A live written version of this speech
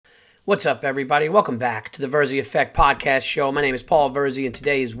What's up, everybody? Welcome back to the Verzi Effect podcast show. My name is Paul Verzi, and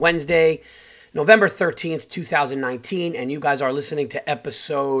today is Wednesday, November 13th, 2019, and you guys are listening to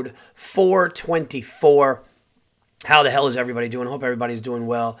episode 424. How the hell is everybody doing? Hope everybody's doing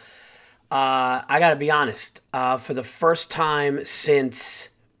well. I got to be honest. For the first time since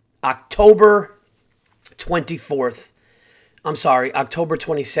October 24th, October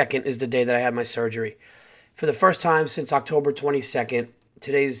 22nd is the day that I had my surgery. For the first time since October 22nd,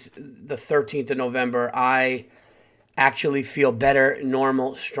 today's the 13th of November, I actually feel better,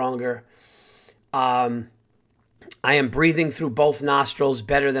 normal, stronger. I am breathing through both nostrils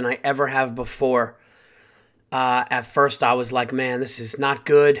better than I ever have before. At first, I was like, man, this is not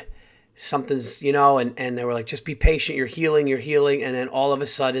good. Something's, and they were like, just be patient. You're healing. And then all of a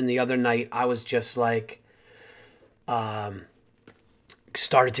sudden, the other night, I was just like,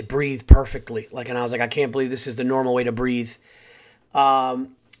 started to breathe perfectly. And I was like, I can't believe this is the normal way to breathe.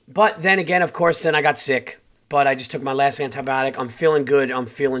 But then again, of course, then I got sick. But I just took my last antibiotic. I'm feeling good. I'm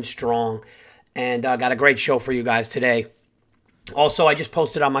feeling strong. And I got a great show for you guys today. Also, I just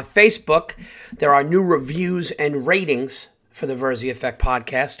posted on my Facebook, there are new reviews and ratings for the Verzi Effect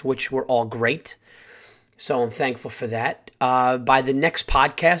podcast, which were all great. So I'm thankful for that. By the next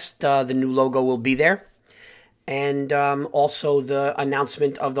podcast, the new logo will be there. And also the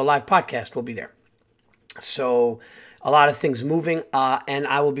announcement of the live podcast will be there. So a lot of things moving. And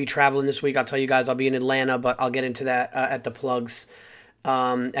I will be traveling this week. I'll tell you guys I'll be in Atlanta, but I'll get into that at the plugs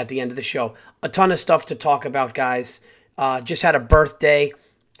at the end of the show. A ton of stuff to talk about, guys. Just had a birthday.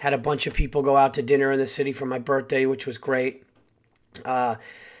 Had a bunch of people go out to dinner in the city for my birthday, which was great. The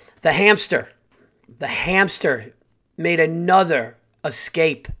hamster made another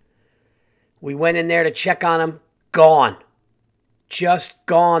escape. We went in there to check on him. Gone. Just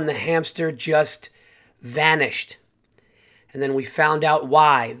gone. The hamster just vanished. And then we found out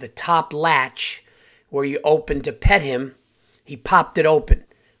why. The top latch where you open to pet him, he popped it open.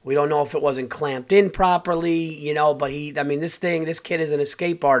 We don't know if it wasn't clamped in properly, but this kid is an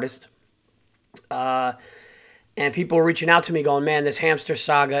escape artist. And people were reaching out to me going, man, this hamster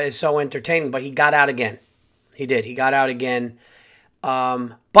saga is so entertaining. But he got out again. He did. He got out again.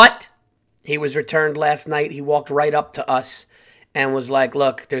 But he was returned last night. He walked right up to us and was like,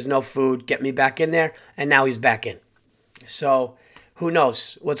 look, there's no food. Get me back in there. And now he's back in. So who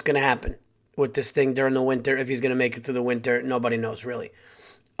knows what's going to happen with this thing during the winter. If he's going to make it through the winter, nobody knows really.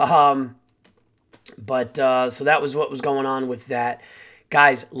 So that was what was going on with that.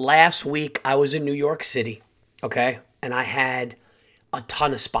 Guys, last week I was in New York City, okay? And I had a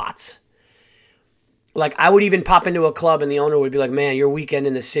ton of spots. I would even pop into a club and the owner would be like, man, your weekend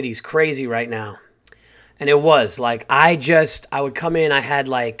in the city's crazy right now. And it was. I would come in, I had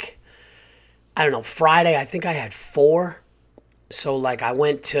Friday, I think I had 4. So I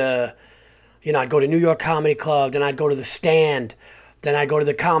went to, I'd go to New York Comedy Club, then I'd go to the Stand, then I'd go to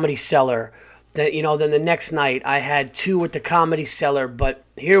the Comedy Cellar. Then the next night I had 2 at the Comedy Cellar. But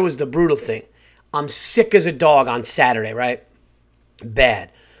here was the brutal thing. I'm sick as a dog on Saturday, right?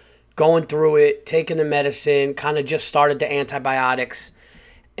 Bad. Going through it, taking the medicine, kind of just started the antibiotics.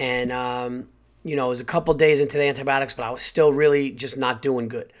 And, it was a couple days into the antibiotics, but I was still really just not doing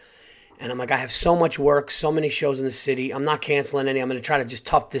good. And I'm like, I have so much work, so many shows in the city. I'm not canceling any. I'm going to try to just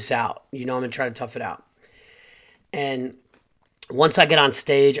tough this out. I'm going to try to tough it out. And once I get on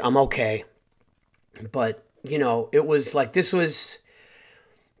stage, I'm okay. But, it was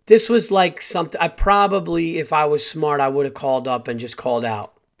this was like something, I probably, if I was smart, I would have called up and just called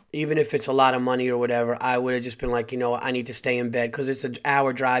out. Even if it's a lot of money or whatever, I would have just been like, I need to stay in bed because it's an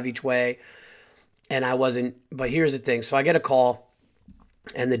hour drive each way. And I wasn't, but here's the thing. So I get a call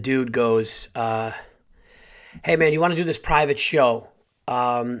and the dude goes, hey man, you want to do this private show?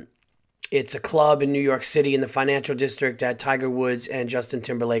 It's a club in New York City in the financial district that Tiger Woods and Justin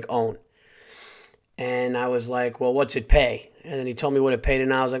Timberlake own. And I was like, well, what's it pay? And then he told me what it paid,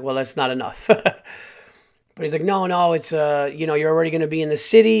 and I was like, well, that's not enough. But he's like, no, it's, you're already going to be in the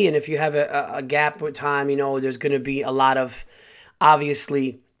city, and if you have a gap with time, there's going to be a lot of,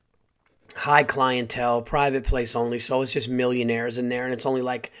 obviously, high clientele, private place only, so it's just millionaires in there, and it's only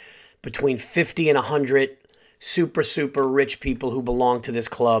between 50 and 100 super, super rich people who belong to this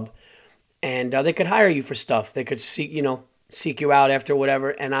club. And they could hire you for stuff. They could seek you out after whatever.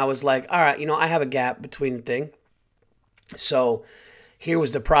 And I was like, all right, I have a gap between the thing. So here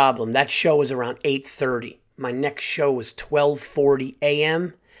was the problem. That show was around 8:30. My next show was 12:40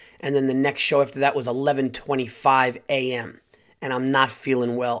 a.m. And then the next show after that was 11:25 a.m. And I'm not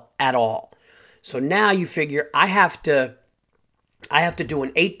feeling well at all. So now you figure I have to do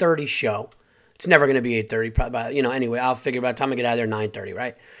an 8:30 show. It's never going to be 8:30. Probably, anyway, I'll figure by the time I get out of there, 9:30,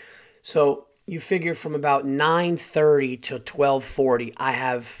 right? So you figure from about 9:30 to 12:40, I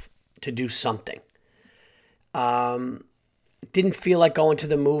have to do something. Um, didn't feel like going to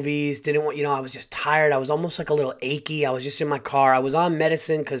the movies. Didn't want, I was just tired. I was almost like a little achy. I was just in my car. I was on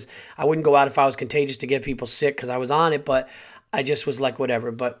medicine because I wouldn't go out if I was contagious to get people sick because I was on it, but I just was like,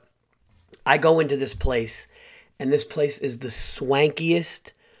 whatever. But I go into this place, and this place is the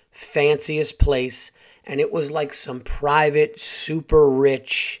swankiest, fanciest place. And it was like some private, super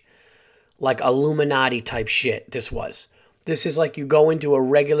rich, like Illuminati type shit. This is like you go into a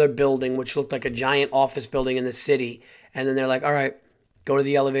regular building, which looked like a giant office building in the city. And then they're like, all right, go to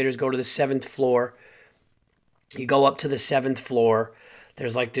the elevators, go to the 7th floor. You go up to the 7th floor.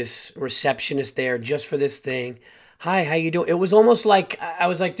 There's like this receptionist there just for this thing. Hi, how you doing? It was almost like, I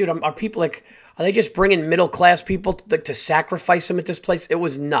was like, dude, are people like, are they just bringing middle class people to sacrifice them at this place? It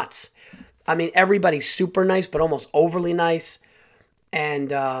was nuts. I mean, everybody's super nice, but almost overly nice. And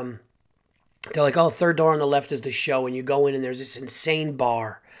they're like, oh, third door on the left is the show. And you go in and there's this insane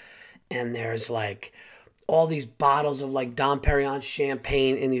bar. And there's like all these bottles of like Dom Perignon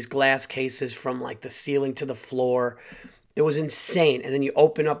champagne in these glass cases from like the ceiling to the floor. It was insane. And then you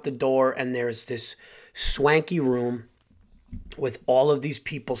open up the door and there's this swanky room with all of these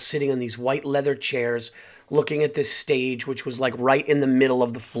people sitting on these white leather chairs looking at this stage, which was like right in the middle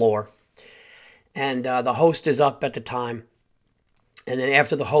of the floor. And the host is up at the time. And then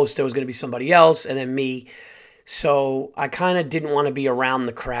after the host, there was going to be somebody else and then me. So I kind of didn't want to be around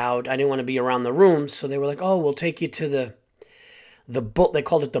the crowd. I didn't want to be around the room. So they were like, oh, we'll take you to they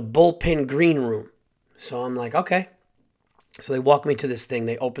called it the bullpen green room. So I'm like, okay. So they walk me to this thing.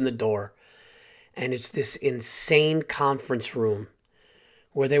 They open the door. And it's this insane conference room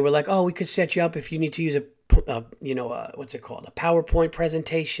where they were like, oh, we could set you up if you need to use what's it called? A PowerPoint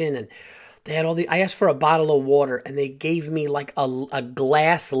presentation. And they had I asked for a bottle of water and they gave me like a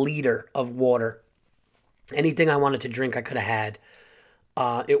glass liter of water. Anything I wanted to drink, I could have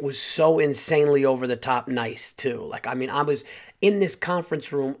had. It was so insanely over the top nice too. Like, I mean, I was in this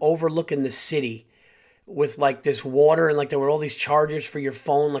conference room overlooking the city with like this water and like there were all these chargers for your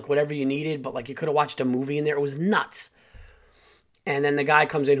phone, like whatever you needed, but like you could have watched a movie in there. It was nuts. And then the guy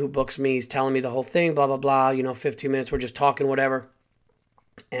comes in who books me. He's telling me the whole thing, blah, blah, blah. 15 minutes. We're just talking, whatever.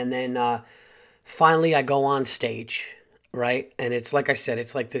 And then finally I go on stage, right? And it's like I said,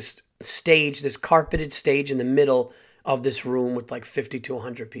 it's like this stage, this carpeted stage in the middle of this room with like 50 to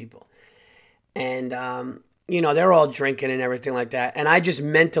 100 people. And, they're all drinking and everything like that. And I just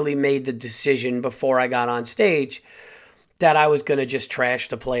mentally made the decision before I got on stage that I was going to just trash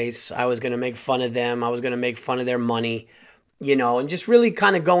the place. I was going to make fun of them. I was going to make fun of their money, and just really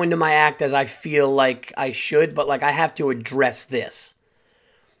kind of go into my act as I feel like I should. But like I have to address this.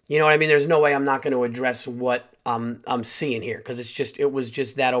 You know what I mean? There's no way I'm not going to address what I'm seeing here because it was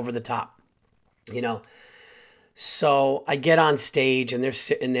just that over the top, So I get on stage and they're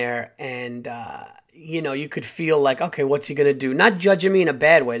sitting there and, you could feel like, okay, what's he going to do? Not judging me in a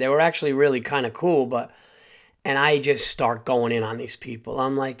bad way. They were actually really kind of cool, and I just start going in on these people.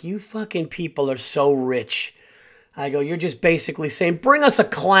 I'm like, you fucking people are so rich. I go, you're just basically saying, bring us a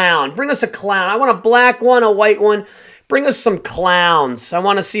clown. Bring us a clown. I want a black one, a white one. Bring us some clowns. I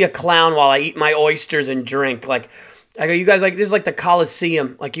want to see a clown while I eat my oysters and drink. Like, I go, you guys, like, this is like the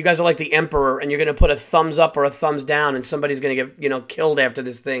Coliseum. Like, you guys are like the emperor, and you're going to put a thumbs up or a thumbs down, and somebody's going to get, killed after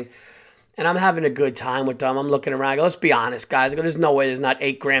this thing. And I'm having a good time with them. I'm looking around. I go, let's be honest, guys. I go, there's no way there's not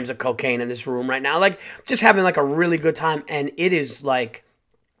 8 grams of cocaine in this room right now. Like, just having, like, a really good time. And it is, like,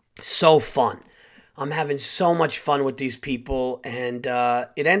 so fun. I'm having so much fun with these people. And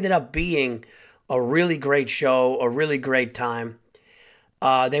it ended up being a really great show, a really great time.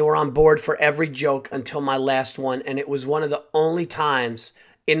 They were on board for every joke until my last one. And it was one of the only times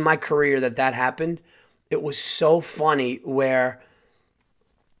in my career that happened. It was so funny where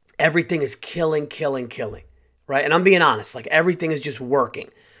everything is killing, right? And I'm being honest, like everything is just working.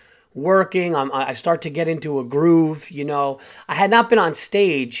 I start to get into a groove, I had not been on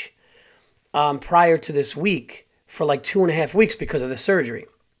stage prior to this week for like 2.5 weeks because of the surgery.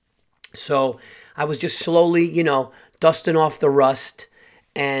 So I was just slowly, dusting off the rust.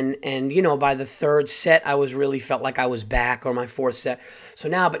 And by the 3rd set, I was really felt like I was back, or my 4th set. So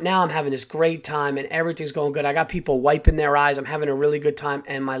now I'm having this great time and everything's going good. I got people wiping their eyes. I'm having a really good time.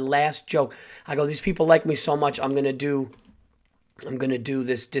 And my last joke, I go, these people like me so much. I'm going to do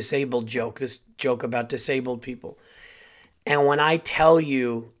this disabled joke, this joke about disabled people. And when I tell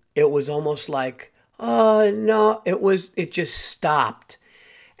you, it was almost like, oh no, it just stopped.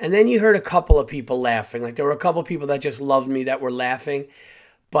 And then you heard a couple of people laughing. Like there were a couple of people that just loved me that were laughing.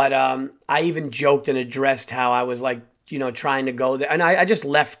 But I even joked and addressed how I was like trying to go there. And I just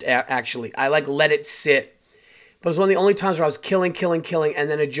left, actually. I like let it sit. But it was one of the only times where I was killing, and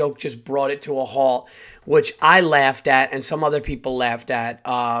then a joke just brought it to a halt, which I laughed at and some other people laughed at.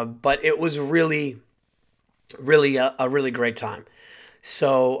 But it was really, really a really great time.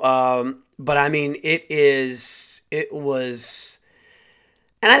 So, but I mean, it was,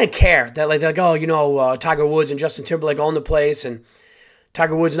 and I didn't care that like, Tiger Woods and Justin Timberlake own the place, and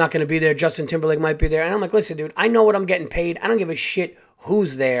Tiger Woods not going to be there. Justin Timberlake might be there. And I'm like, listen, dude, I know what I'm getting paid. I don't give a shit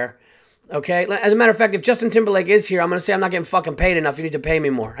who's there. Okay? As a matter of fact, if Justin Timberlake is here, I'm going to say I'm not getting fucking paid enough. You need to pay me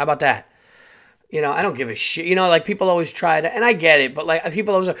more. How about that? I don't give a shit. Like people always try to, and I get it, but like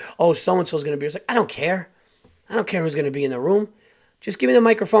people always like, oh, so-and-so's going to be. It's like, I don't care. I don't care who's going to be in the room. Just give me the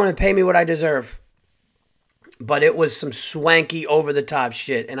microphone and pay me what I deserve. But it was some swanky, over-the-top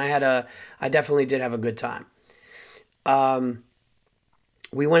shit, and I definitely did have a good time.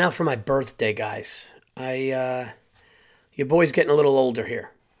 We went out for my birthday, guys. Your boy's getting a little older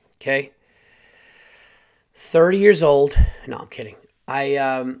here, okay? 30 years old. No, I'm kidding.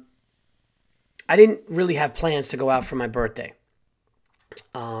 I didn't really have plans to go out for my birthday.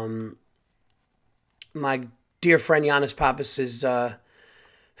 My dear friend Giannis Pappas'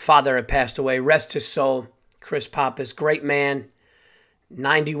 father had passed away. Rest his soul. Chris Pappas, great man,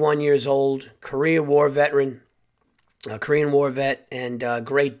 91 years old, Korean War vet, and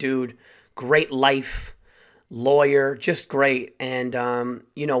great dude, great life, lawyer, just great. And,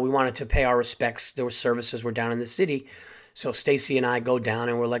 we wanted to pay our respects. There were services were down in the city. So Stacy and I go down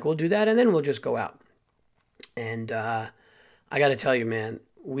and we're like, we'll do that and then we'll just go out. And I got to tell you, man,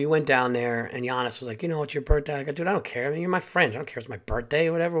 we went down there and Giannis was like, it's your birthday. I go, dude, I don't care. I mean, you're my friend. I don't care if it's my birthday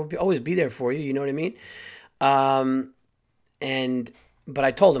or whatever. We'll always be there for you. You know what I mean? But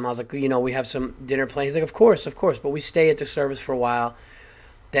I told him, I was like, we have some dinner plans. He's like, of course. But we stay at the service for a while.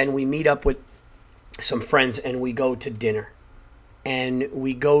 Then we meet up with some friends and we go to dinner. And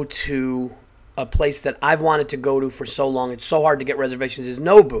we go to a place that I've wanted to go to for so long. It's so hard to get reservations, is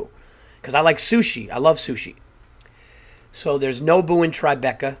Nobu. Because I like sushi. I love sushi. So there's Nobu in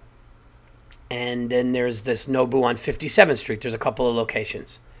Tribeca. And then there's this Nobu on 57th Street. There's a couple of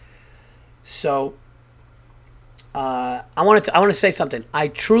locations. So I want to say something. I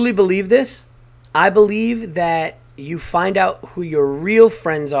truly believe this. I believe that you find out who your real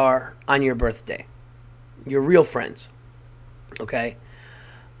friends are on your birthday. Your real friends. Okay?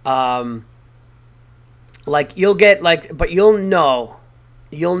 Like you'll get but you'll know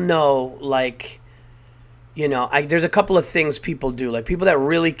there's a couple of things people do. Like people that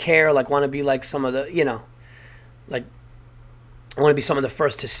really care, like want to be like some of the, like I want to be some of the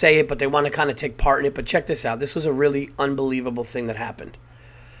first to say it, but they want to kind of take part in it. But check this out. This was a really unbelievable thing that happened.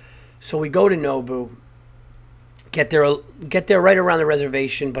 So we go to Nobu, get there right around the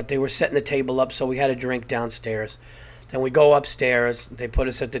reservation, but they were setting the table up, so we had a drink downstairs. Then we go upstairs, they put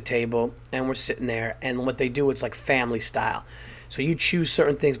us at the table, and we're sitting there. And what they do, it's like family style. So you choose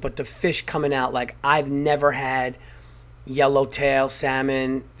certain things, but the fish coming out, like I've never had yellowtail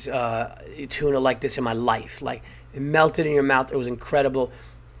salmon, tuna like this in my life. Like it melted in your mouth. It was incredible.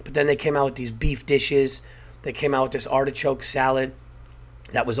 But then they came out with these beef dishes. They came out with this artichoke salad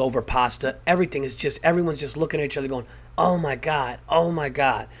that was over pasta. Everyone's just looking at each other going, oh my God,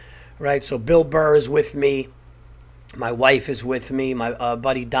 right? So Bill Burr is with me. My wife is with me. My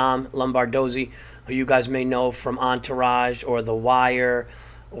buddy Dom Lombardozzi, who you guys may know from Entourage or The Wire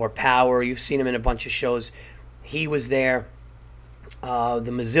or Power. You've seen him in a bunch of shows. He was there.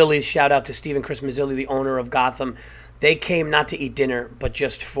 The Mazzillis, shout out to Steve and Chris Mazzilli, the owner of Gotham. They came not to eat dinner, but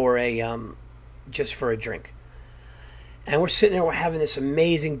just for a drink. And we're sitting there, we're having this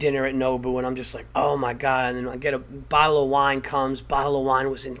amazing dinner at Nobu, and I'm just like, oh my God. And then I get a bottle of wine comes. Bottle of wine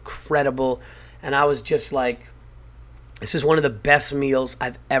was incredible. And I was just like, this is one of the best meals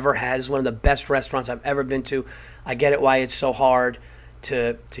I've ever had. This is one of the best restaurants I've ever been to. I get it why it's so hard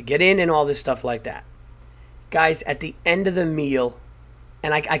to get in and all this stuff like that. Guys, at the end of the meal,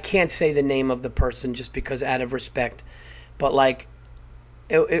 and I can't say the name of the person just because out of respect, but like,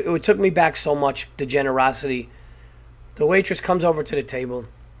 it took me back so much, the generosity. The waitress comes over to the table.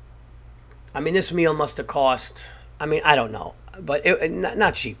 I mean, this meal must have cost, I don't know, but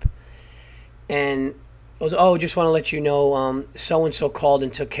not cheap. And it was, just want to let you know, so-and-so called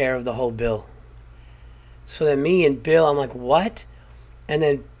and took care of the whole bill. So then me and Bill, I'm like, what? And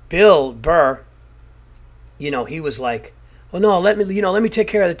then Bill Burr, he was like, well, no, let me take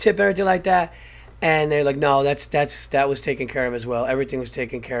care of the tip, everything like that. And they're like, no, that was taken care of as well. Everything was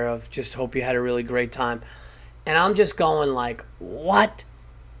taken care of. Just hope you had a really great time. And I'm just going like, what?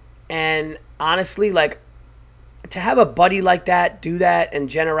 And honestly, like, to have a buddy like that do that and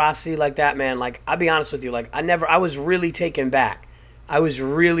generosity like that, man, like, I'll be honest with you, like, I was really taken back. I was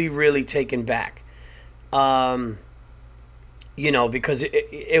really, really taken back. Because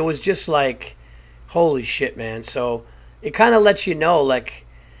it was just like, holy shit, man. So it kind of lets you know, like,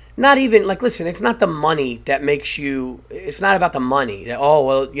 not even, like, listen, it's not the money that makes you, it's not about the money. That, oh,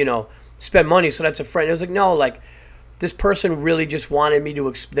 well, spend money, so that's a friend. It was like, no, like, this person really just wanted me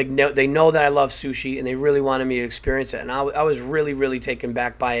to, they know that I love sushi, and they really wanted me to experience it. And I was really, really taken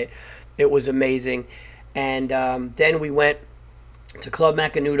back by it. It was amazing. And then we went to Club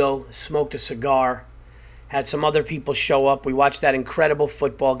Macanudo, smoked a cigar, had some other people show up. We watched that incredible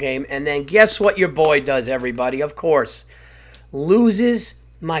football game. And then guess what your boy does, everybody? Of course, loses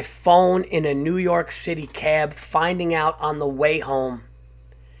my phone in a New York City cab, finding out on the way home.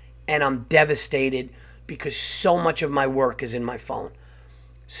 And I'm devastated because so much of my work is in my phone.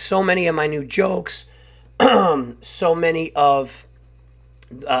 So many of my new jokes, so much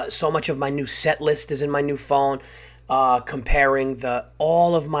of my new set list is in my new phone, comparing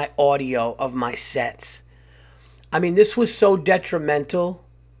all of my audio of my sets. I mean, this was so detrimental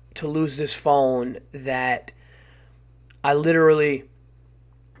to lose this phone that I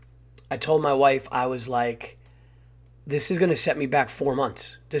told my wife, I was like, this is going to set me back 4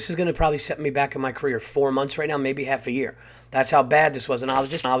 months. This is going to probably set me back in my career 4 months right now, maybe half a year. That's how bad this was. And I was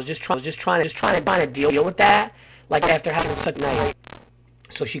just trying to deal with that, like, after having such a night.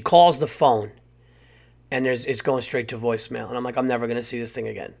 So she calls the phone, and it's going straight to voicemail. And I'm like, I'm never going to see this thing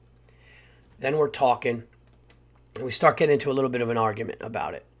again. Then we're talking, and we start getting into a little bit of an argument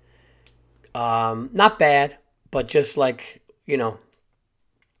about it. Not bad, but just like,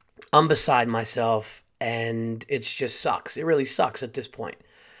 I'm beside myself, and it just sucks. It really sucks at this point.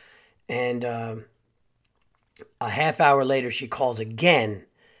 And a half hour later, she calls again,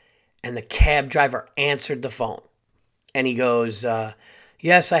 and the cab driver answered the phone. And he goes,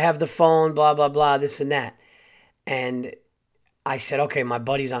 yes, I have the phone, blah, blah, blah, this and that. And I said, okay, my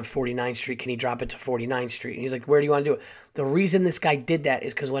buddy's on 49th Street. Can he drop it to 49th Street? And he's like, where do you want to do it? The reason this guy did that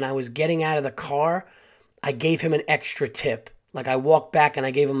is because when I was getting out of the car, I gave him an extra tip. Like, I walked back and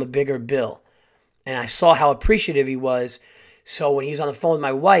I gave him a bigger bill. And I saw how appreciative he was. So when he's on the phone with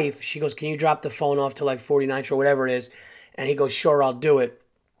my wife, she goes, can you drop the phone off to like 49th or whatever it is? And he goes, sure, I'll do it.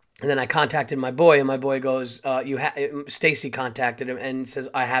 And then I contacted my boy, and my boy goes, Stacy contacted him and says,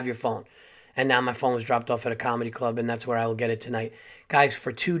 I have your phone. And now my phone was dropped off at a comedy club, and that's where I will get it tonight. Guys,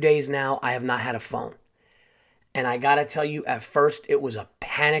 for 2 days now, I have not had a phone. And I got to tell you, at first, it was a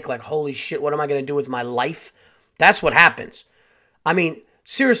panic, like, holy shit, what am I going to do with my life? That's what happens. I mean,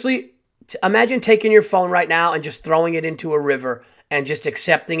 seriously, imagine taking your phone right now and just throwing it into a river and just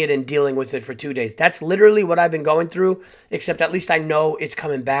accepting it and dealing with it for 2 days. That's literally what I've been going through, except at least I know it's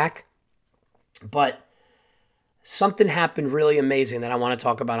coming back. But something happened really amazing that I want to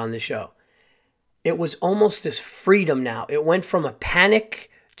talk about on this show. It was almost this freedom now. It went from a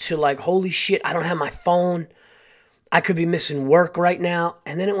panic to like, holy shit, I don't have my phone. I could be missing work right now.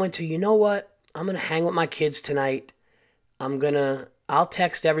 And then it went to, you know what? I'm going to hang with my kids tonight. I'll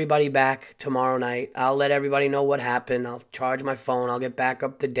text everybody back tomorrow night. I'll let everybody know what happened. I'll charge my phone. I'll get back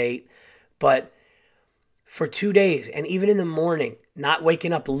up to date. But for 2 days, and even in the morning, not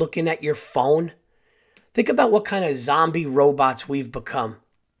waking up looking at your phone, think about what kind of zombie robots we've become.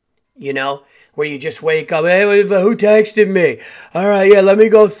 Where you just wake up, hey, who texted me? All right, yeah, let me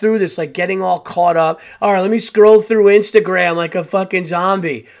go through this, like getting all caught up. All right, let me scroll through Instagram like a fucking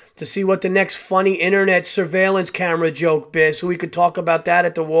zombie to see what the next funny internet surveillance camera joke is, so we could talk about that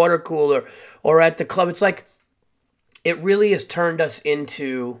at the water cooler or at the club. It's like, it really has turned us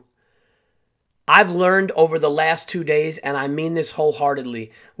into, I've learned over the last 2 days, and I mean this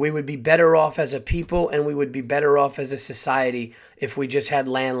wholeheartedly, we would be better off as a people and we would be better off as a society if we just had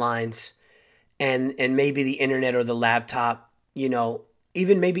landlines and maybe the internet or the laptop,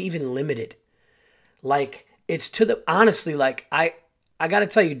 even limited. Like, it's honestly, like, I got to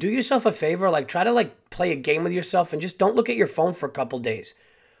tell you, do yourself a favor, like, try to, like, play a game with yourself and just don't look at your phone for a couple days.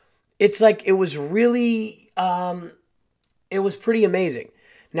 It's like, it was really, it was pretty amazing.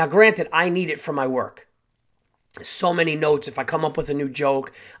 Now, granted, I need it for my work. So many notes. If I come up with a new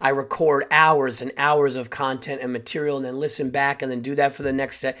joke, I record hours and hours of content and material and then listen back and then do that for the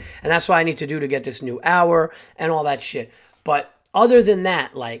next set. And that's what I need to do to get this new hour and all that shit. But other than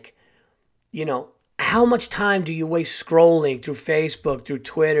that, like, how much time do you waste scrolling through Facebook, through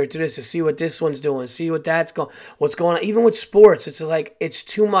Twitter, to this, to see what this one's doing, see what's going on? Even with sports, it's like, it's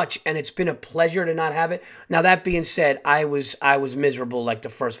too much, and it's been a pleasure to not have it. Now, that being said, I was miserable like the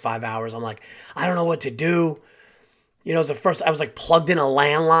first 5 hours. I'm like, I don't know what to do. You know, it was the first, I was like plugged in a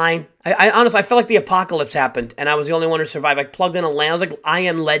landline. I honestly, I felt like the apocalypse happened and I was the only one who survived. I plugged in a landline. I was like, I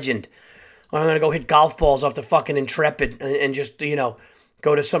am legend. Or I'm going to go hit golf balls off the fucking Intrepid and just, you know,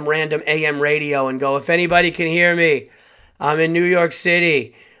 go to some random AM radio and go, if anybody can hear me, I'm in New York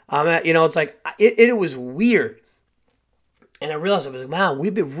City. I'm at, you know, it's like, it was weird. And I realized, I was like, wow,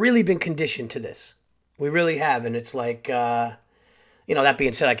 we've really been conditioned to this. We really have. And it's like, you know, that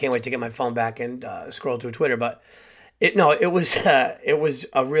being said, I can't wait to get my phone back and scroll through Twitter. But it was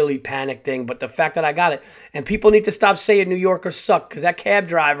a really panic thing. But the fact that I got it, and people need to stop saying New Yorkers suck, because that cab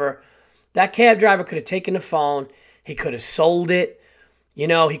driver could have taken the phone. He could have sold it. You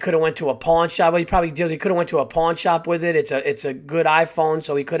know, he could have went to a pawn shop. Well, he probably did. He could have went to a pawn shop with it. It's a good iPhone,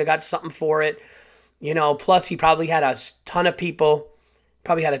 so he could have got something for it. You know, plus he probably had a ton of people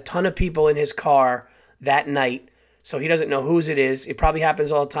in his car that night. So he doesn't know whose it is. It probably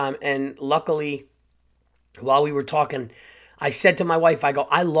happens all the time. And luckily, while we were talking, I said to my wife, I go,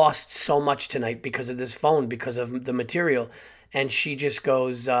 I lost so much tonight because of this phone, because of the material. And she just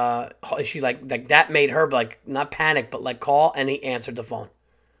goes, she like that made her like not panic, but like call, and he answered the phone.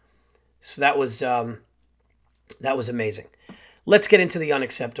 So that was amazing. Let's get into the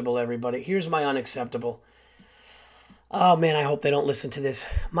unacceptable, everybody. Here's my unacceptable. Oh man, I hope they don't listen to this.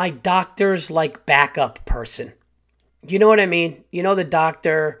 My doctor's like backup person. You know what I mean? You know the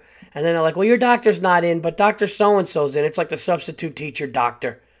doctor, and then they're like, well, your doctor's not in, but Dr. So-and-so's in. It's like the substitute teacher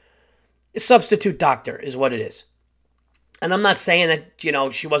doctor. A substitute doctor is what it is. And I'm not saying that, you know,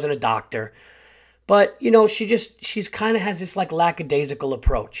 she wasn't a doctor, but, you know, she's kind of has this like lackadaisical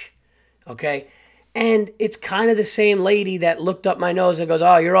approach, okay? And it's kind of the same lady that looked up my nose and goes,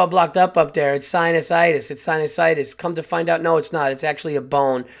 oh, you're all blocked up there. It's sinusitis. Come to find out, no, it's not. It's actually a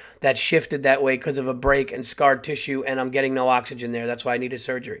bone that shifted that way because of a break and scarred tissue, and I'm getting no oxygen there. That's why I needed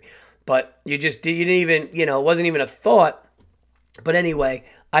surgery. But you didn't even, you know, it wasn't even a thought. But anyway,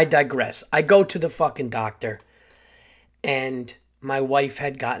 I digress. I go to the fucking doctor. And my wife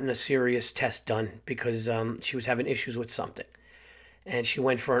had gotten a serious test done because she was having issues with something. And she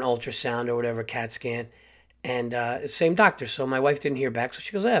went for an ultrasound or whatever, CAT scan. And same doctor. So my wife didn't hear back. So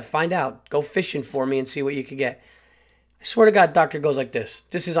she goes, yeah, find out. Go fishing for me and see what you could get. I swear to God, doctor goes like this.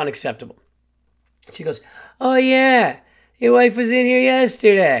 This is unacceptable. She goes, oh, yeah, your wife was in here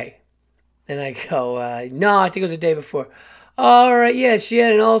yesterday. And I go, no, I think it was the day before. All right, yeah, she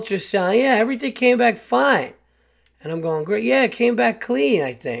had an ultrasound. Yeah, everything came back fine. And I'm going, great. Yeah, it came back clean,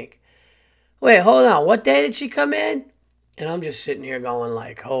 I think. Wait, hold on. What day did she come in? And I'm just sitting here going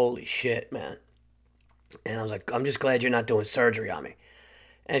like, holy shit, man. And I was like, I'm just glad you're not doing surgery on me.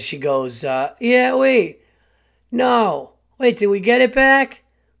 And she goes, yeah, wait. No. Wait, did we get it back?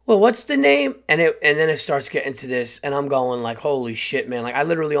 Well, what's the name? And then it starts getting to this. And I'm going like, holy shit, man. Like I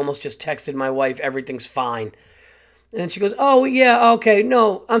literally almost just texted my wife, everything's fine. And she goes, oh, yeah, okay.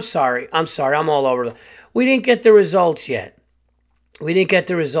 No, I'm sorry. I'm all over. We didn't get the results yet.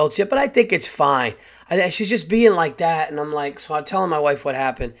 But I think it's fine. She's just being like that. And I'm like, so I'm telling my wife what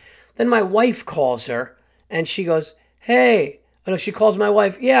happened. Then my wife calls her and she goes, hey. Oh, no, she calls my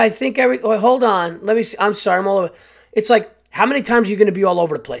wife. Yeah, I think hold on. Let me see. I'm sorry. I'm all over. It's like, how many times are you going to be all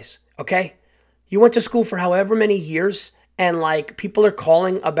over the place? Okay. You went to school for however many years. And like people are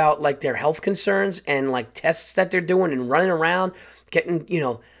calling about like their health concerns and like tests that they're doing and running around getting, you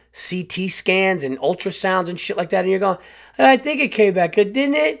know, CT scans and ultrasounds and shit like that. And you're going, I think it came back good,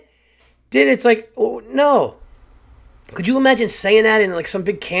 didn't it? It's like, oh, no. Could you imagine saying that in like some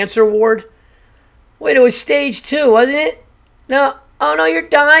big cancer ward? Wait, it was stage 2, wasn't it? No. Oh, no, you're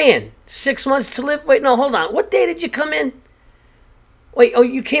dying. 6 months to live. Wait, no, hold on. What day did you come in? Wait, oh,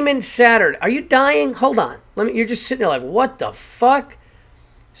 you came in Saturday. Are you dying? Hold on. You're just sitting there like, what the fuck?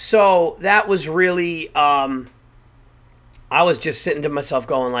 So that was really, I was just sitting to myself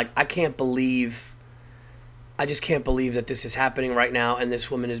going like, I just can't believe that this is happening right now and this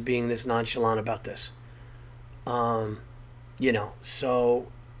woman is being this nonchalant about this. You know,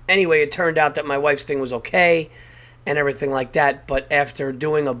 so anyway, it turned out that my wife's thing was okay and everything like that, but after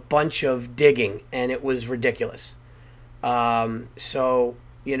doing a bunch of digging, and it was ridiculous. So,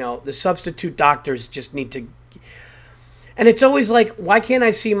 you know, the substitute doctors just need to, and it's always like, why can't I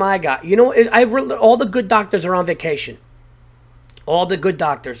see my guy? You know, all the good doctors are on vacation. All the good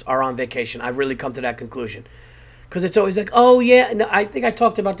doctors are on vacation. I've really come to that conclusion. Because it's always like, oh yeah, no, I think I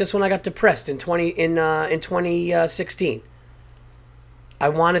talked about this when I got depressed in 2016. I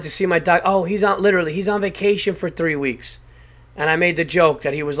wanted to see my doc. Oh, he's on vacation for 3 weeks. And I made the joke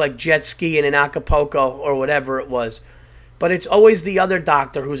that he was like jet skiing in Acapulco or whatever it was. But it's always the other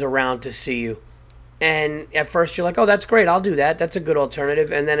doctor who's around to see you. And at first you're like, oh, that's great. I'll do that. That's a good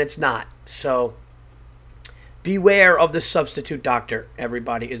alternative. And then it's not. So Beware of the substitute doctor,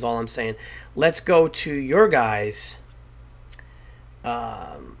 everybody, is all I'm saying. Let's go to your guys'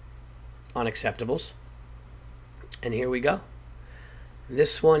 unacceptables. And here we go.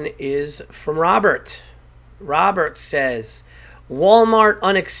 This one is from Robert. Robert says, Walmart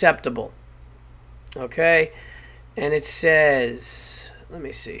unacceptable. Okay. And it says, let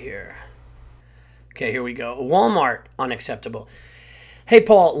me see here. Okay, here we go. Walmart unacceptable. Hey,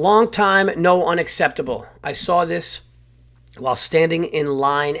 Paul, long time, no unacceptable. I saw this while standing in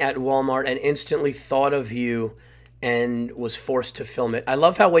line at Walmart and instantly thought of you and was forced to film it. I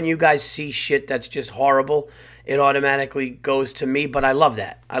love how when you guys see shit that's just horrible, it automatically goes to me, but I love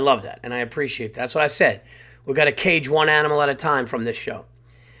that. I love that, and I appreciate that. That's what I said. We've got to cage one animal at a time from this show.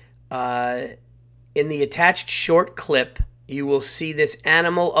 In the attached short clip, you will see this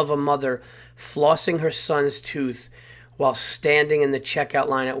animal of a mother flossing her son's tooth while standing in the checkout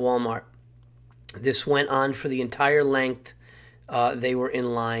line at Walmart. This went on for the entire length they were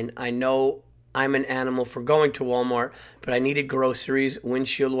in line. I know I'm an animal for going to Walmart, but I needed groceries,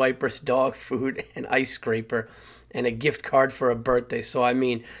 windshield wipers, dog food, an ice scraper, and a gift card for a birthday. So, I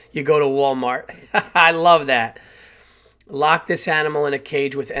mean, you go to Walmart. I love that. Lock this animal in a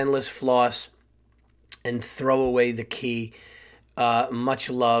cage with endless floss and throw away the key. Much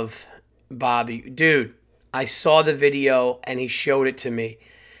love, Bobby. Dude, I saw the video and he showed it to me.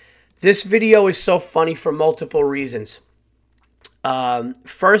 This video is so funny for multiple reasons.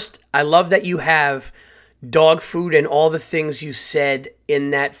 First, I love that you have dog food and all the things you said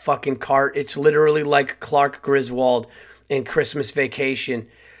in that fucking cart. It's literally like Clark Griswold in Christmas Vacation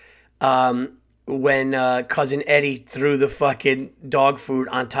when Cousin Eddie threw the fucking dog food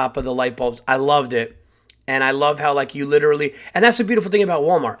on top of the light bulbs. I loved it. And I love how, like, you literally, and that's the beautiful thing about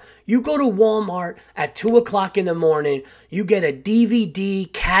Walmart. You go to Walmart at 2 o'clock in the morning, you get a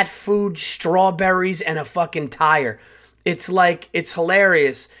DVD, cat food, strawberries, and a fucking tire. It's like, it's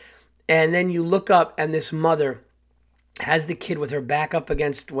hilarious. And then you look up and this mother has the kid with her back up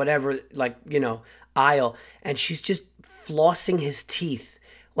against whatever, like, you know, aisle. And she's just flossing his teeth,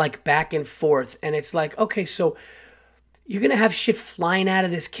 like, back and forth. And it's like, okay, so you're going to have shit flying out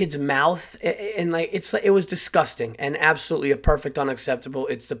of this kid's mouth. And like, it's like, it was disgusting and absolutely a perfect unacceptable.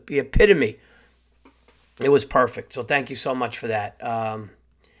 It's the epitome. It was perfect. So thank you so much for that.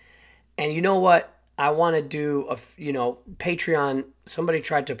 And you know what? I want to do Patreon. Somebody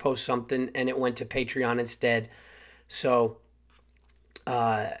tried to post something and it went to Patreon instead. So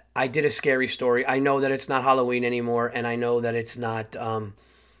I did a scary story. I know that it's not Halloween anymore, and I know that it's not. I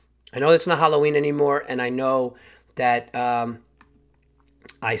know it's not Halloween anymore, and I know that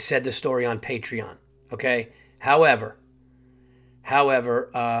I said the story on Patreon. Okay. However,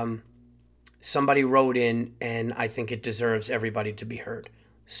 somebody wrote in, and I think it deserves everybody to be heard.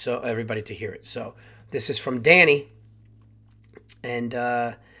 So everybody to hear it. So this is from Danny, and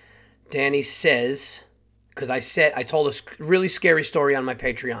Danny says, because I told a really scary story on my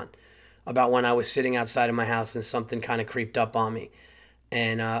Patreon about when I was sitting outside of my house and something kind of creeped up on me,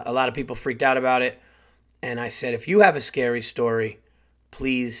 and a lot of people freaked out about it. And I said, if you have a scary story,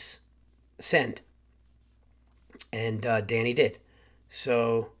 please send. And Danny did.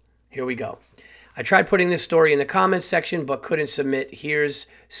 So here we go. I tried putting this story in the comments section, but couldn't submit. Here's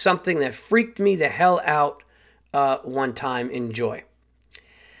something that freaked me the hell out one time. Enjoy.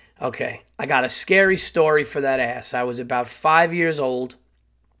 Okay, I got a scary story for that ass. I was about 5 years old,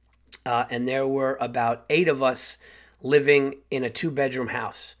 and there were about 8 of us living in a 2-bedroom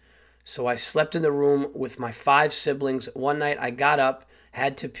house. So I slept in the room with my 5 siblings. One night I got up,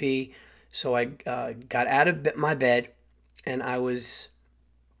 had to pee, so I got out of my bed, and I was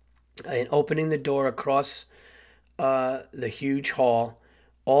opening the door across the huge hall,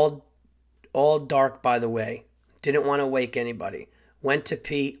 all dark, by the way. Didn't want to wake anybody. Went to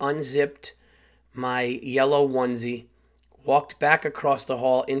pee, unzipped my yellow onesie, walked back across the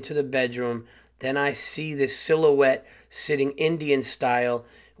hall into the bedroom. Then I see this silhouette sitting Indian style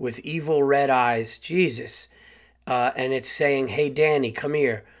with evil red eyes. Jesus. And it's saying, "Hey, Danny, come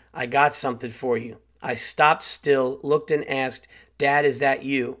here. I got something for you." I stopped still, looked and asked, "Dad, is that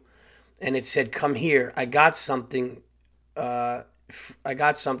you?" And it said, "Come here. I got something for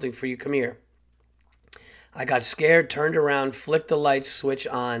you. Come here." I got scared, turned around, flicked the light switch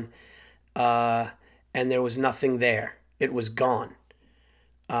on, and there was nothing there. It was gone.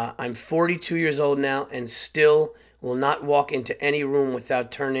 I'm 42 years old now and still will not walk into any room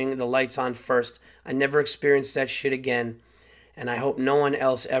without turning the lights on first. I never experienced that shit again, and I hope no one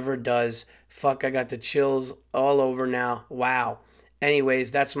else ever does. Fuck, I got the chills all over now. Wow.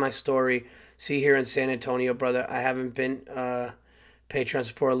 Anyways, that's my story. See you here in San Antonio, brother. I haven't been Patreon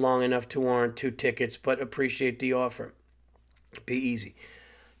supporter long enough to warrant 2 tickets, but appreciate the offer. Be easy.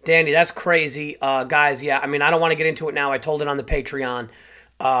 Danny, that's crazy. Guys, yeah, I mean, I don't want to get into it now. I told it on the Patreon.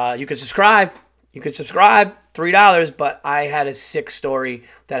 You can subscribe. You can subscribe, $3, but I had a sick story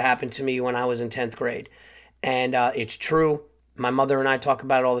that happened to me when I was in 10th grade. And it's true. My mother and I talk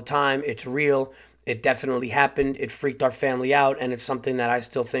about it all the time. It's real. It definitely happened. It freaked our family out, and it's something that I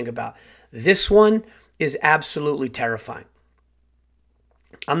still think about. This one is absolutely terrifying.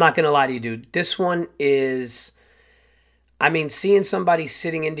 I'm not going to lie to you, dude. This one is... I mean, seeing somebody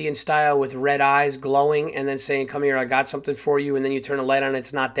sitting Indian style with red eyes glowing and then saying, come here, I got something for you, and then you turn the light on and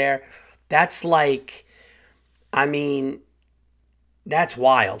it's not there. That's like, I mean, that's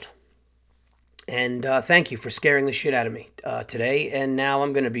wild. And thank you for scaring the shit out of me today. And now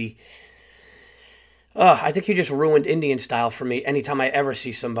I'm going to be, I think you just ruined Indian style for me anytime I ever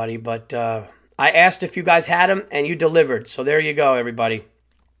see somebody. But I asked if you guys had them and you delivered. So there you go, everybody.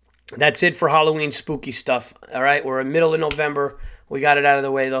 That's it for Halloween spooky stuff. All right, we're in the middle of November. We got it out of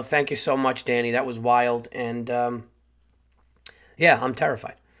the way, though. Thank you so much, Danny. That was wild. And, yeah, I'm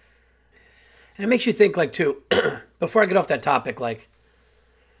terrified. And it makes you think, like, too, before I get off that topic, like,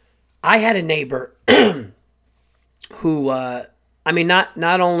 I had a neighbor who, I mean, not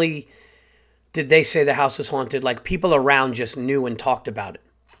only did they say the house was haunted, like, people around just knew and talked about it.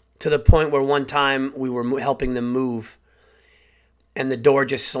 To the point where one time we were helping them move, and the door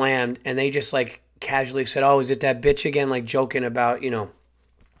just slammed, and they just, like, casually said, oh, is it that bitch again? Like, joking about, you know.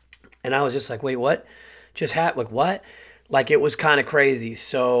 And I was just like, wait, what? Just like, what? Like, it was kind of crazy.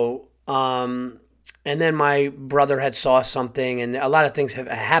 So, and then my brother had saw something, and a lot of things have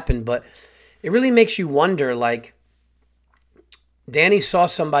happened, but it really makes you wonder, like, Danny saw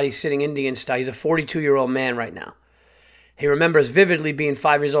somebody sitting Indian style. He's a 42-year-old man right now. He remembers vividly being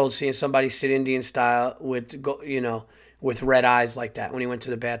 5 years old, seeing somebody sit Indian style with, you know, with red eyes like that when he went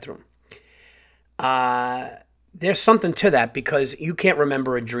to the bathroom. There's something to that because you can't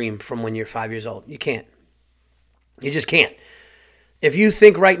remember a dream from when you're 5 years old. You can't. You just can't. If you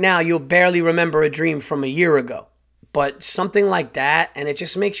think right now, you'll barely remember a dream from a year ago. But something like that, and it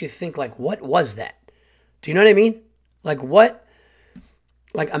just makes you think, like, what was that? Do you know what I mean? Like, what?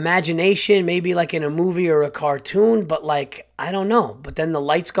 Like, imagination, maybe like in a movie or a cartoon, but, like, I don't know. But then the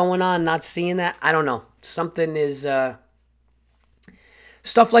lights going on, not seeing that, I don't know. Something is...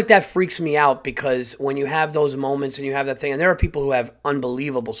 Stuff like that freaks me out because when you have those moments and you have that thing, and there are people who have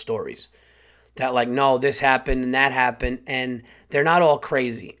unbelievable stories that, like, no, this happened and that happened, and they're not all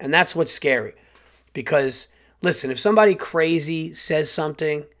crazy. And that's what's scary because, listen, if somebody crazy says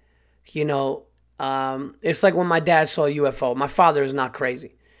something, you know, it's like when my dad saw a UFO. My father is not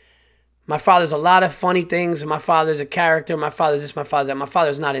crazy. My father's a lot of funny things, and my father's a character. My father's this, my father's that. My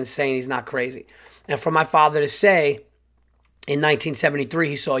father's not insane. He's not crazy. And for my father to say, in 1973,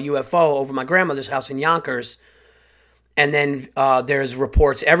 he saw a UFO over my grandmother's house in Yonkers. And then there's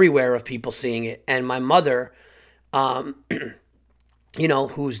reports everywhere of people seeing it. And my mother, you know,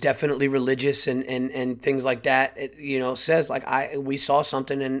 who's definitely religious and things like that, you know, says, like, we saw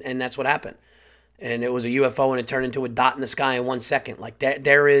something and that's what happened. And it was a UFO and it turned into a dot in the sky in 1 second. Like,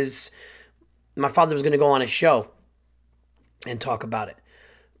 there is... My father was going to go on a show and talk about it.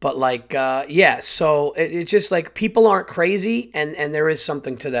 But, like, yeah, so it's just like people aren't crazy, and there is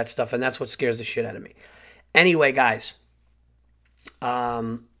something to that stuff, and that's what scares the shit out of me. Anyway, guys,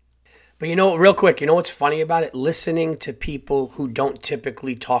 but you know, real quick, you know what's funny about it? Listening to people who don't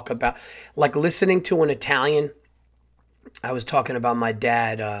typically talk about, like listening to an Italian. I was talking about my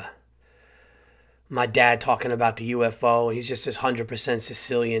dad talking about the UFO. He's just this 100%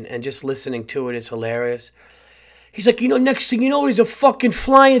 Sicilian, and just listening to it is hilarious. He's like, you know, next thing you know, there's a fucking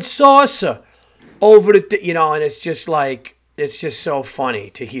flying saucer over the, you know, and it's just like, it's just so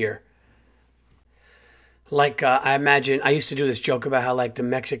funny to hear. Like, I imagine, I used to do this joke about how, like, the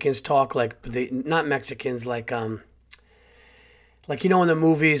Mexicans talk, like, not Mexicans, like, you know, in the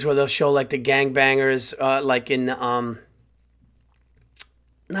movies where they'll show, like, the gangbangers, like in, not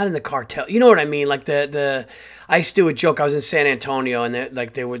in the cartel, you know what I mean? Like, I used to do a joke, I was in San Antonio, and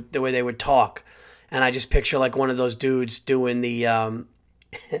like, the way they would talk. And I just picture, like, one of those dudes doing the,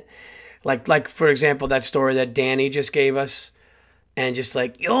 like for example, that story that Danny just gave us. And just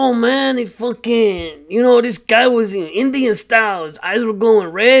like, yo, man, he fucking, you know, this guy was in Indian style. His eyes were glowing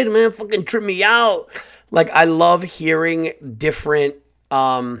red, man, fucking tripped me out. Like, I love hearing different,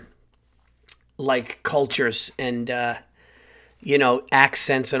 like, cultures and, you know,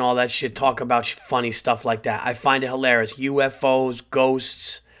 accents and all that shit, talk about funny stuff like that. I find it hilarious. UFOs,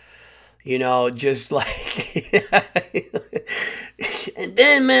 ghosts. You know, just like, and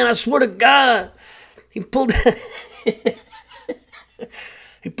then, man, I swear to God, he pulled,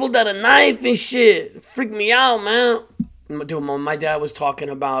 He pulled out a knife and shit. It freaked me out, man. Dude, my dad was talking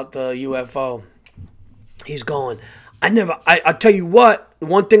about the UFO. He's going, I tell you what,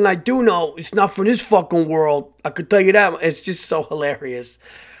 one thing I do know, it's not from this fucking world. I could tell you that. It's just so hilarious.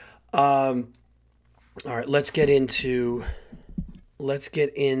 All right, let's get into this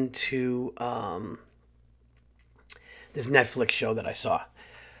Netflix show that I saw.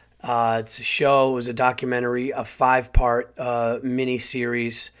 It's a show, it was a documentary, a 5-part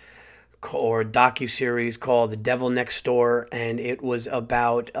mini-series or docu-series called The Devil Next Door, and it was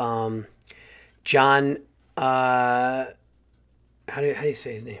about John, how do you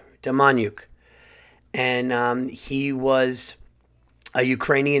say his name? Demjanjuk. And he was a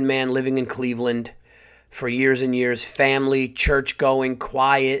Ukrainian man living in Cleveland for years and years, family, church-going,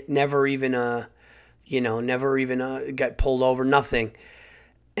 quiet, never even got pulled over, nothing.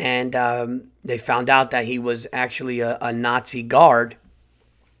 And they found out that he was actually a Nazi guard.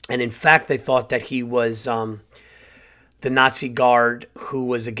 And in fact, they thought that he was the Nazi guard who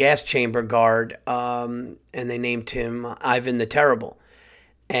was a gas chamber guard. And they named him Ivan the Terrible.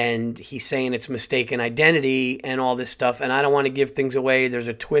 And he's saying it's mistaken identity and all this stuff. And I don't want to give things away. There's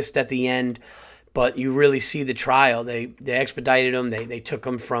a twist at the end. But you really see the trial. They expedited him. They took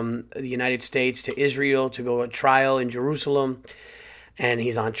him from the United States to Israel to go on trial in Jerusalem. And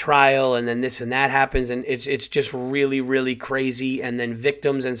he's on trial, and then this and that happens, and it's just really, really crazy. And then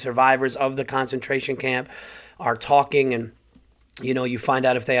victims and survivors of the concentration camp are talking, and you find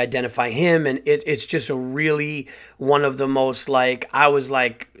out if they identify him, and it's just a really one of the most, like, I was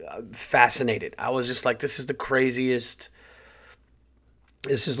like fascinated. I was just like, this is the craziest.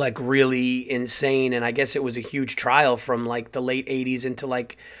 This is like really insane, and I guess it was a huge trial from like the late 80s into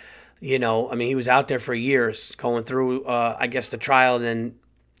like. He was out there for years going through, I guess, the trial. And then,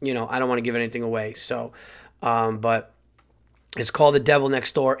 I don't want to give anything away. So, but it's called The Devil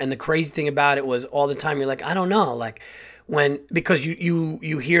Next Door. And the crazy thing about it was all the time you're like, I don't know. Like because you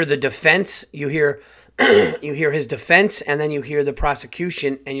hear the defense, you hear his defense, and then you hear the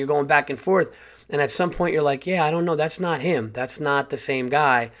prosecution, and you're going back and forth. And at some point you're like, yeah, I don't know. That's not him. That's not the same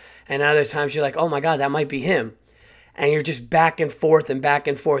guy. And other times you're like, oh my God, that might be him. And you're just back and forth and back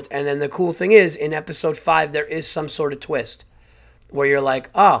and forth. And then the cool thing is, in episode 5, there is some sort of twist where you're like,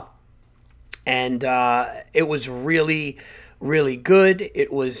 oh. And it was really, really good.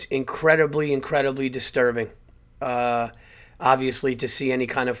 It was incredibly, incredibly disturbing. Obviously, to see any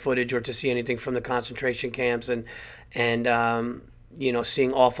kind of footage or to see anything from the concentration camps and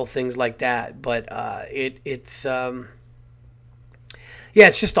seeing awful things like that. But it's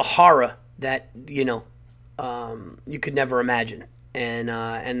just a horror that, you could never imagine.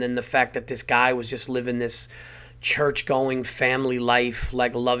 And then the fact that this guy was just living this church-going family life,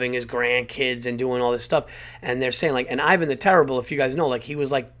 like loving his grandkids and doing all this stuff. And they're saying, like, and Ivan the Terrible, if you guys know, like, he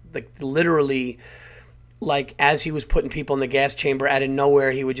was like literally, like, as he was putting people in the gas chamber, out of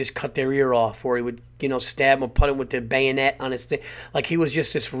nowhere, he would just cut their ear off, or he would, stab them or put him with the bayonet on his thing. Like, he was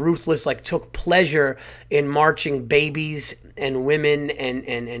just this ruthless, like, took pleasure in marching babies and women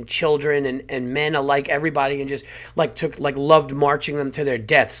and children and men alike, everybody, and just, like, loved marching them to their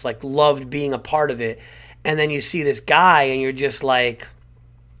deaths, like, loved being a part of it. And then you see this guy, and you're just like,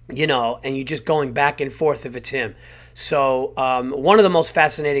 and you're just going back and forth if it's him. So one of the most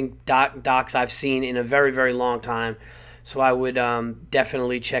fascinating docs I've seen in a very, very long time. So I would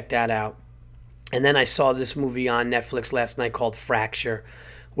definitely check that out. And then I saw this movie on Netflix last night called Fracture,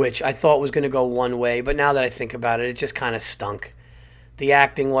 which I thought was going to go one way. But now that I think about it, it just kind of stunk. The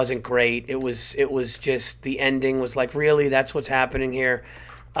acting wasn't great. It was just, the ending was like, really, that's what's happening here?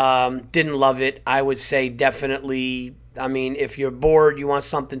 Didn't love it. I would say definitely, if you're bored, you want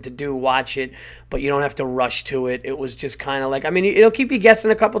something to do, watch it, but you don't have to rush to it. It was just kind of like, it'll keep you guessing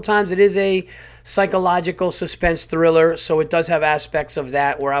a couple times. It is a psychological suspense thriller, so it does have aspects of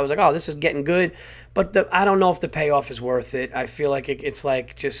that where I was like, oh, this is getting good, but I don't know if the payoff is worth it. I feel like it's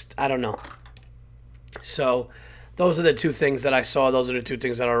like, just, I don't know. So those are the two things that I saw. Those are the two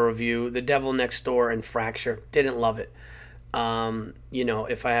things that I'll review. The Devil Next Door and Fracture. Didn't love it.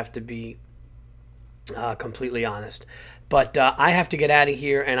 If I have to be completely honest. But I have to get out of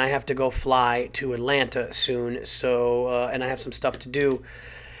here, and I have to go fly to Atlanta soon. So, and I have some stuff to do.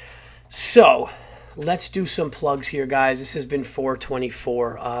 So, let's do some plugs here, guys. This has been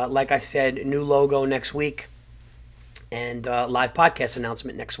 424. Like I said, new logo next week, and live podcast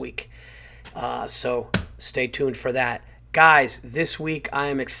announcement next week. So, stay tuned for that. Guys, this week I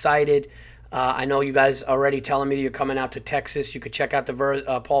am excited. I know you guys already telling me that you're coming out to Texas. You could check out the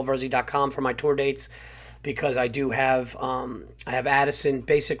paulverzi.com for my tour dates. because I do have I have Addison,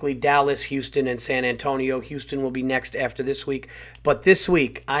 basically Dallas, Houston, and San Antonio. Houston will be next after this week. But this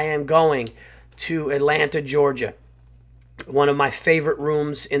week I am going to Atlanta, Georgia. One of my favorite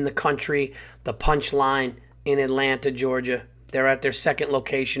rooms in the country, the Punchline in Atlanta, Georgia. They're at their second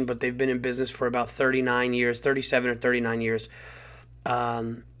location, but they've been in business for about 39 years, 37 or 39 years.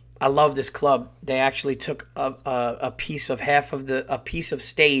 I love this club. They actually took a piece of a piece of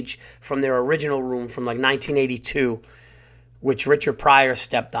stage from their original room from like 1982, which Richard Pryor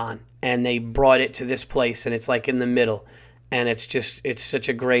stepped on, and they brought it to this place, and it's like in the middle, and it's such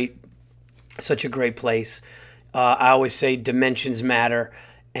a great place. I always say dimensions matter,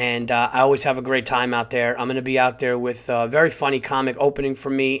 and I always have a great time out there. I'm going to be out there with a very funny comic opening for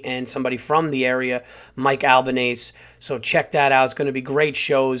me and somebody from the area, Mike Albanese. So check that out. It's going to be great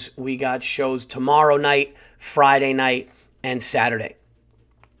shows. We got shows tomorrow night, Friday night, and Saturday.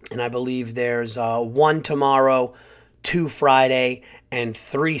 And I believe there's 1 tomorrow, 2 Friday, and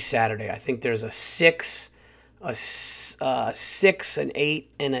 3 Saturday. I think there's a 6, an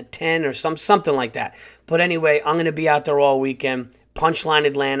 8, and a 10 or something like that. But anyway, I'm going to be out there all weekend. Punchline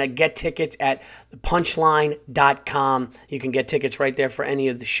Atlanta. Get tickets at punchline.com. You can get tickets right there for any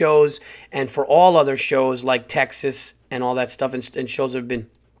of the shows and for all other shows like Texas and all that stuff, and shows that have been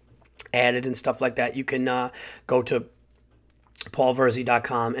added and stuff like that. You can go to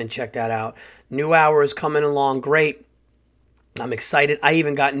paulverzi.com and check that out. New hour is coming along great. I'm excited. I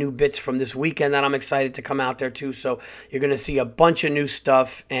even got new bits from this weekend that I'm excited to come out there too. So you're going to see a bunch of new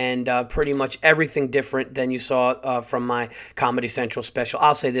stuff and pretty much everything different than you saw from my Comedy Central special.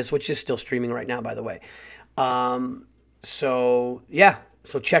 I'll say this, which is still streaming right now, by the way. So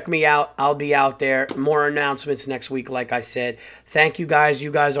check me out. I'll be out there. More announcements next week, like I said. Thank you guys.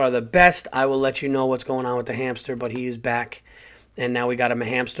 You guys are the best. I will let you know what's going on with the hamster, but he is back. And now we got him a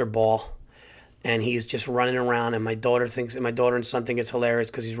hamster ball. And he's just running around, and my daughter and son think it's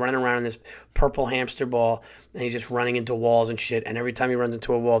hilarious because he's running around in this purple hamster ball, and he's just running into walls and shit. And every time he runs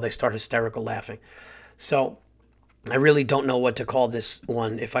into a wall, they start hysterical laughing. So I really don't know what to call this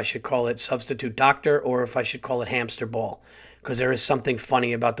one, if I should call it Substitute Doctor or if I should call it Hamster Ball, because there is something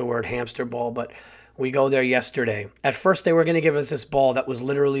funny about the word hamster ball. But we go there yesterday. At first, they were going to give us this ball that was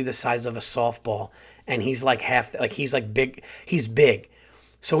literally the size of a softball, and he's like big. He's big.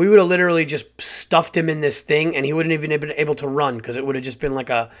 So we would have literally just stuffed him in this thing, and he wouldn't even have been able to run because it would have just been like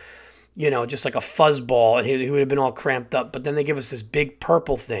just like a fuzz ball, and he would have been all cramped up. But then they give us this big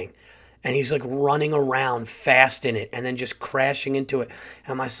purple thing, and he's like running around fast in it and then just crashing into it.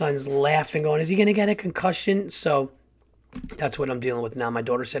 And my son's laughing, going, is he going to get a concussion? So that's what I'm dealing with now. My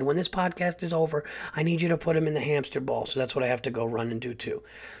daughter said, when this podcast is over, I need you to put him in the hamster ball. So that's what I have to go run and do too.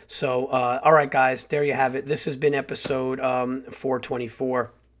 So, all right, guys, there you have it. This has been episode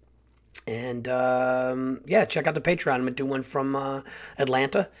 424. And, check out the Patreon. I'm going to do one from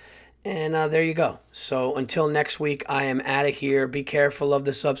Atlanta. And there you go. So until next week, I am out of here. Be careful of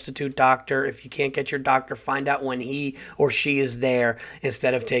the substitute doctor. If you can't get your doctor, find out when he or she is there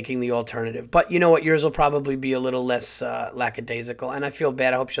instead of taking the alternative. But you know what? Yours will probably be a little less lackadaisical. And I feel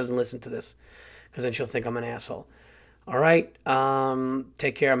bad. I hope she doesn't listen to this because then she'll think I'm an asshole. All right.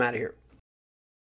 Take care. I'm out of here.